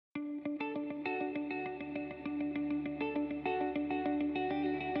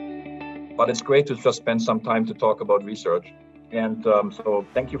but it's great to just spend some time to talk about research. And so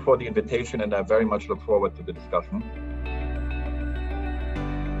thank you for the invitation, and I very much look forward to the discussion.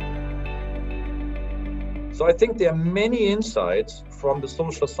 So I think there are many insights from the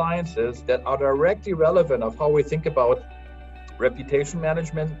social sciences that are directly relevant of how we think about reputation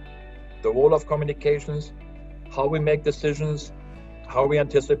management, the role of communications, how we make decisions, how we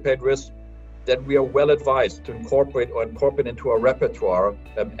anticipate risk, that we are well advised to incorporate into our repertoire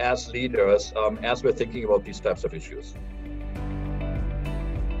as leaders as we're thinking about these types of issues.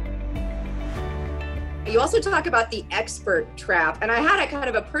 You also talk about the expert trap, and I had a kind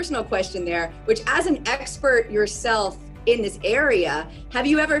of a personal question there, which as an expert yourself in this area, have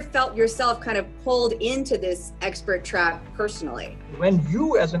you ever felt yourself kind of pulled into this expert trap personally? When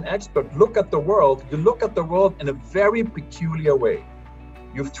you as an expert look at the world, you look at the world in a very peculiar way.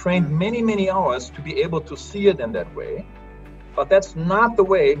 You've trained many hours to be able to see it in that way, but that's not the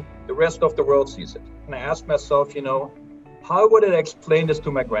way the rest of the world sees it. And I asked myself, how would I explain this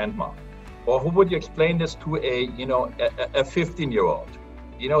to my grandma? Or who would you explain this to a 15-year-old?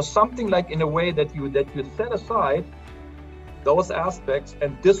 Something like in a way that you set aside those aspects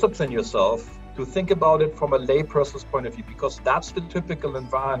and discipline yourself to think about it from a layperson's point of view, because that's the typical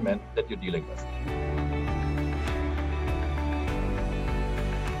environment that you're dealing with.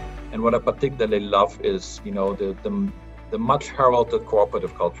 And what I particularly love is, the much heralded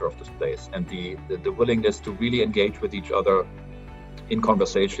cooperative culture of this place, and the willingness to really engage with each other in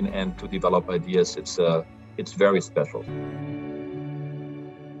conversation and to develop ideas. It's very special.